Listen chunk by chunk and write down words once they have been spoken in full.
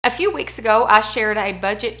few weeks ago, I shared a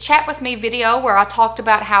budget chat with me video where I talked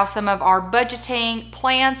about how some of our budgeting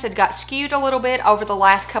plans had got skewed a little bit over the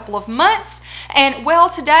last couple of months. And well,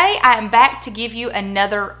 today I am back to give you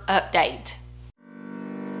another update.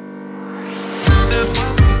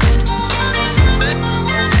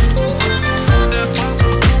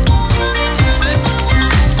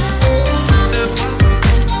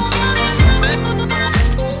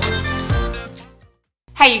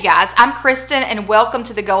 Hey you guys, I'm Kristen and welcome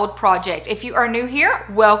to the Gold Project. If you are new here,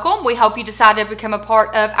 welcome. We hope you decide to become a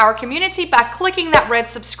part of our community by clicking that red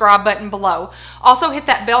subscribe button below. Also hit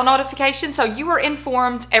that bell notification so you are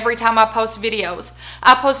informed every time I post videos.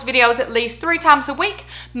 I post videos at least 3 times a week,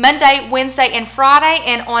 Monday, Wednesday, and Friday.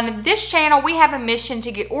 And on this channel, we have a mission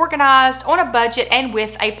to get organized on a budget and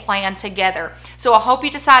with a plan together. So I hope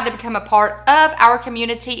you decide to become a part of our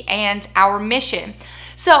community and our mission.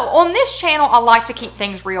 So on this channel, I like to keep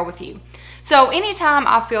things real with you. So anytime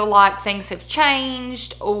I feel like things have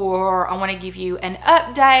changed or I want to give you an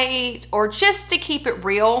update or just to keep it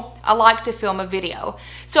real, I like to film a video.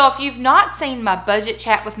 So if you've not seen my budget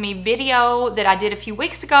chat with me video that I did a few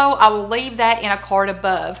weeks ago, I will leave that in a card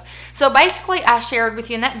above. So basically I shared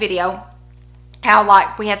with you in that video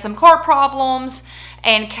how we had some car problems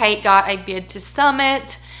and Kate got a bid to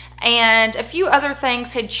Summit. And a few other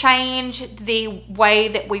things had changed the way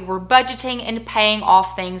that we were budgeting and paying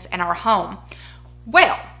off things in our home.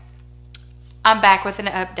 Well, I'm back with an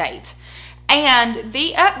update. And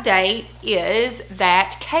the update is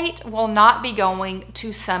that Kate will not be going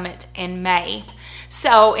to Summit in May.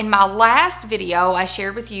 So in my last video, I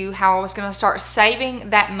shared with you how I was going to start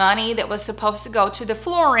saving that money that was supposed to go to the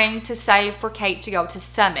flooring to save for Kate to go to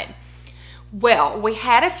Summit. Well, we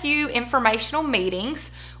had a few informational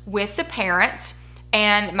meetings with the parents,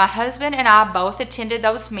 and my husband and I both attended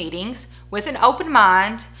those meetings with an open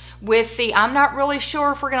mind, with the I'm not really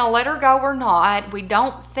sure if we're going to let her go or not. We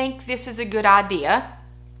don't think this is a good idea,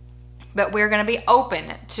 but we're going to be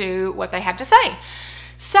open to what they have to say.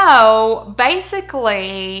 So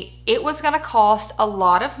basically, it was going to cost a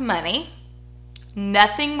lot of money.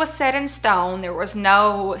 Nothing was set in stone. There was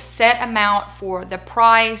no set amount for the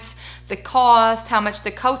price, the cost, how much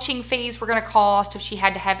the coaching fees were going to cost if she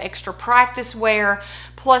had to have extra practice wear,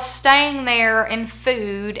 plus staying there and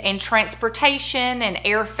food and transportation and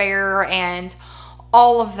airfare and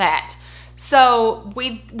all of that. So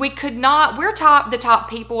we could not, we're the top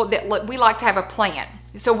people that we like to have a plan.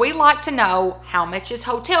 So we like to know how much is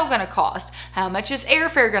hotel going to cost, how much is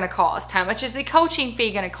airfare going to cost, how much is the coaching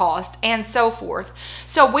fee going to cost, and so forth.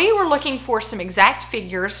 So we were looking for some exact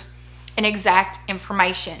figures and exact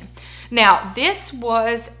information. Now, this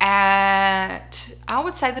was at, I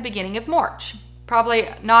would say, the beginning of March, probably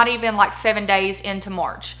not even like 7 days into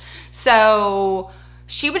March. So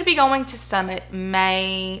she would be going to Summit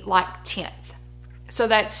May 10th. So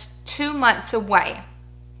that's 2 months away.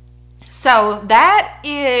 So that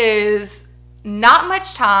is not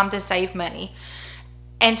much time to save money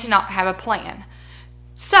and to not have a plan.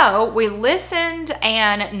 So we listened,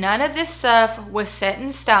 and none of this stuff was set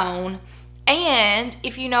in stone. And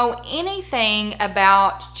if you know anything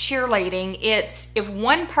about cheerleading, it's if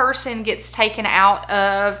one person gets taken out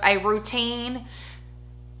of a routine,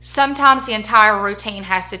 sometimes the entire routine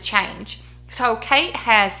has to change. So Kate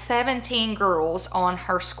has 17 girls on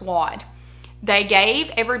her squad. They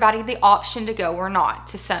gave everybody the option to go or not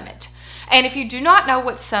to Summit. And if you do not know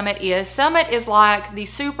what Summit is like the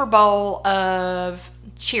Super Bowl of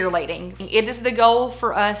cheerleading. It is the goal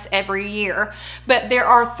for us every year. But there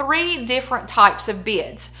are 3 different types of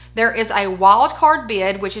bids. There is a wild card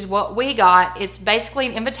bid, which is what we got. It's basically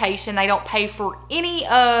an invitation. They don't pay for any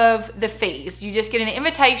of the fees. You just get an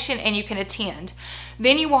invitation and you can attend.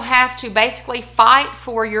 Then you will have to basically fight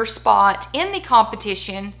for your spot in the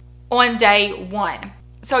competition on day 1.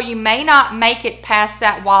 So you may not make it past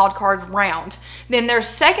that wild card round. Then their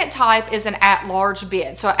second type is an at-large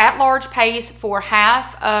bid. So at-large pays for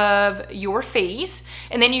half of your fees,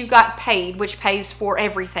 and then you've got paid, which pays for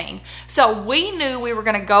everything. So we knew we were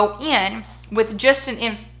going to go in with just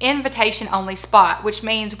an invitation-only spot, which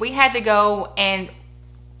means we had to go and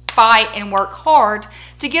fight and work hard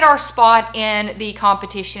to get our spot in the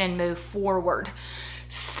competition and move forward.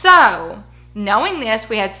 So knowing this,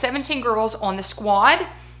 we had 17 girls on the squad,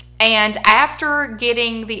 and after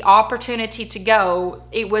getting the opportunity to go,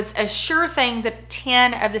 it was a sure thing that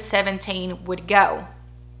 10 of the 17 would go.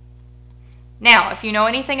 Now, if you know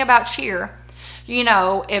anything about cheer, you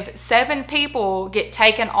know if 7 people get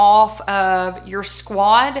taken off of your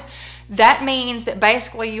squad, that means that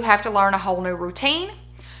basically you have to learn a whole new routine.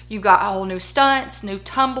 You've got whole new stunts, new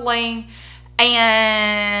tumbling,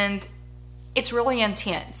 and it's really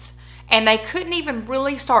intense. And they couldn't even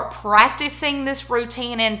really start practicing this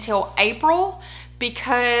routine until April,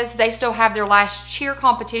 because they still have their last cheer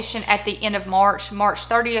competition at the end of March, March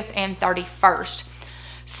 30th and 31st.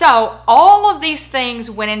 So all of these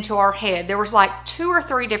things went into our head. There was like 2 or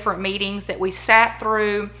 3 different meetings that we sat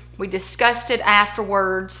through. We discussed it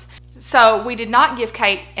afterwards. So we did not give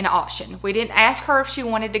Kate an option. We didn't ask her if she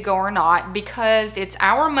wanted to go or not, because it's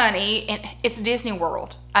our money and it's Disney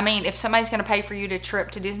World. I mean, if somebody's going to pay for you to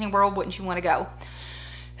trip to Disney World, wouldn't you want to go?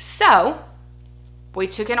 So we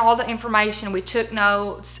took in all the information, we took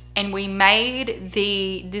notes, and we made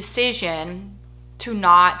the decision to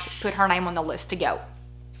not put her name on the list to go.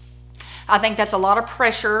 I think that's a lot of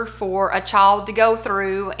pressure for a child to go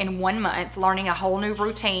through in 1 month, learning a whole new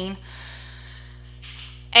routine.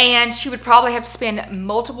 And she would probably have to spend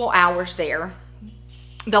multiple hours there.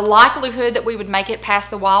 The likelihood that we would make it past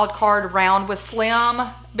the wild card round was slim,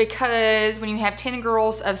 because when you have 10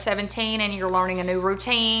 girls of 17 and you're learning a new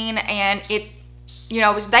routine, and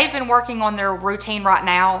they've been working on their routine right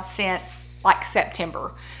now since like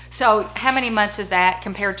September. So how many months is that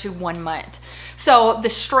compared to 1 month? So the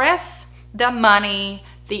stress, the money,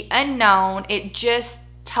 the unknown, it just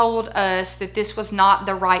told us that this was not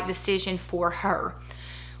the right decision for her.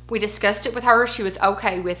 We discussed it with her. She was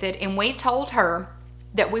okay with it. And we told her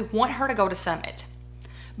that we want her to go to Summit,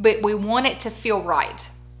 but we want it to feel right.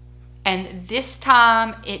 And this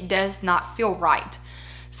time it does not feel right.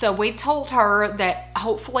 So we told her that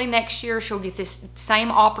hopefully next year she'll get this same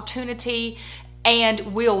opportunity,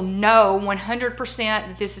 and we'll know 100%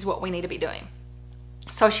 that this is what we need to be doing.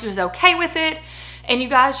 So she was okay with it. And you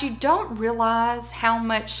guys, you don't realize how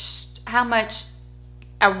much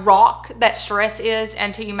a rock that stress is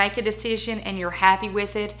until you make a decision and you're happy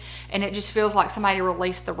with it, and it just feels like somebody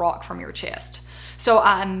released the rock from your chest. So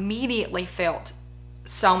I immediately felt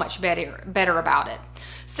so much better about it.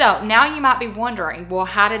 So now you might be wondering, well,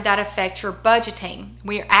 how did that affect your budgeting?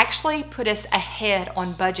 We actually put us ahead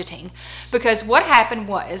on budgeting, because what happened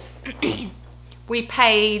was we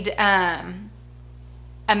paid a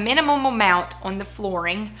minimum amount on the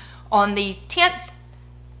flooring on the 10th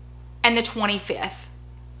and the 25th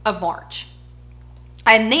of March.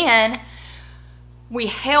 And then we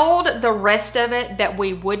held the rest of it that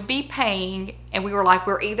we would be paying, and we were like,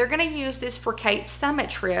 we're either going to use this for Kate's Summit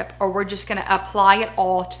trip, or we're just going to apply it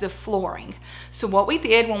all to the flooring. So what we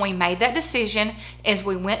did when we made that decision is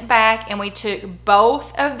we went back and we took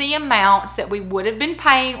both of the amounts that we would have been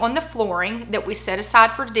paying on the flooring that we set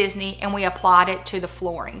aside for Disney, and we applied it to the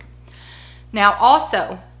flooring. Now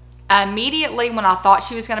also, immediately when I thought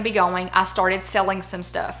she was going to be going, I started selling some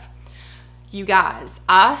stuff. You guys,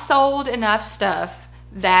 I sold enough stuff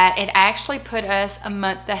that it actually put us a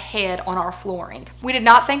month ahead on our flooring. We did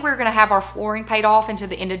not think we were going to have our flooring paid off until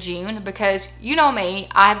the end of June, because you know me,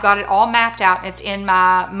 I've got it all mapped out and it's in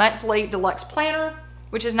my monthly deluxe planner,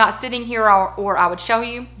 which is not sitting here, or I would show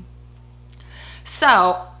you. So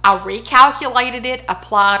I recalculated it,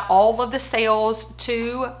 applied all of the sales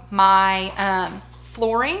to my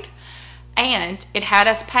flooring, and it had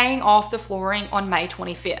us paying off the flooring on May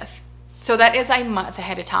 25th. So that is a month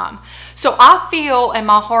ahead of time. So I feel in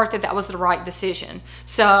my heart that that was the right decision.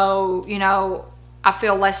 So, you know, I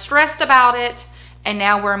feel less stressed about it. And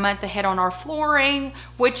now we're a month ahead on our flooring,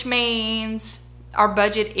 which means our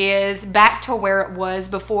budget is back to where it was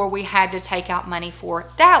before we had to take out money for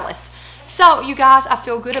Dallas. So you guys, I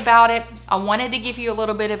feel good about it. I wanted to give you a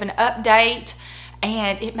little bit of an update,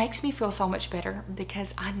 and it makes me feel so much better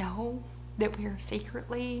because I know that we're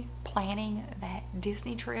secretly planning that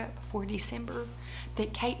Disney trip for December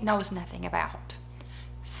that Kate knows nothing about.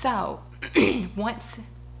 So once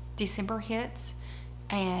December hits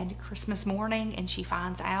and Christmas morning and she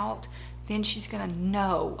finds out, then she's gonna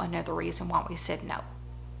know another reason why we said no.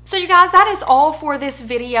 So you guys, that is all for this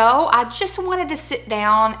video. I just wanted to sit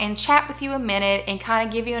down and chat with you a minute and kind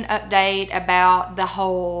of give you an update about the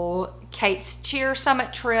whole Kate's Cheer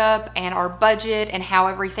Summit trip and our budget and how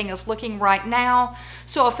everything is looking right now.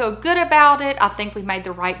 So I feel good about it. I think we made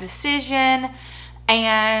the right decision,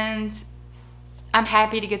 and I'm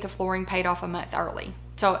happy to get the flooring paid off a month early.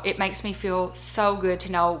 So it makes me feel so good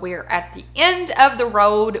to know we're at the end of the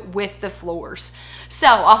road with the floors. So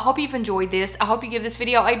I hope you've enjoyed this. I hope you give this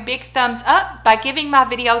video a big thumbs up. By giving my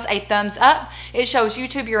videos a thumbs up, it shows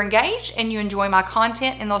YouTube you're engaged and you enjoy my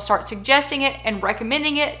content, and they'll start suggesting it and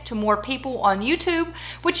recommending it to more people on YouTube,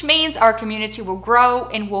 which means our community will grow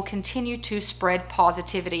and will continue to spread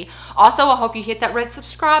positivity. Also, I hope you hit that red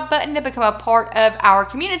subscribe button to become a part of our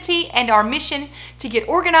community and our mission to get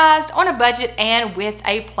organized on a budget and with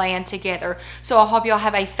a plan together. So I hope y'all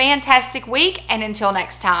have a fantastic week, and until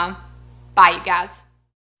next time, bye. Bye, you guys.